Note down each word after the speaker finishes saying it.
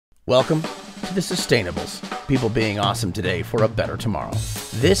Welcome to the Sustainables, people being awesome today for a better tomorrow.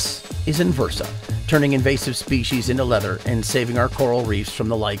 This is Inversa, turning invasive species into leather and saving our coral reefs from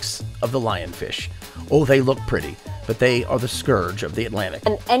the likes of the lionfish. Oh, they look pretty, but they are the scourge of the Atlantic.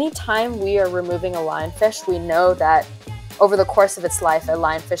 And anytime we are removing a lionfish, we know that over the course of its life, a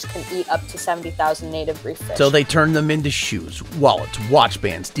lionfish can eat up to 70,000 native reef fish. So they turn them into shoes, wallets, watch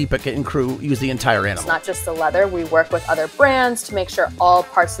bands. Deepika and crew use the entire animal. It's not just the leather. We work with other brands to make sure all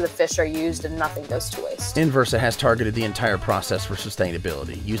parts of the fish are used and nothing goes to waste. Inversa has targeted the entire process for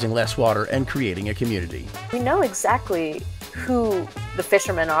sustainability, using less water and creating a community. We know exactly who the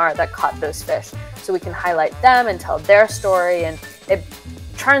fishermen are that caught those fish, so we can highlight them and tell their story, and it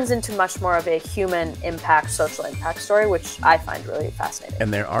turns into much more of a human impact, social impact story, which I find really fascinating.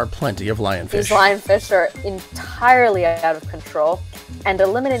 And there are plenty of lionfish. These lionfish are entirely out of control, and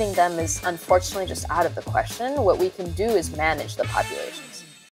eliminating them is unfortunately just out of the question. What we can do is manage the population.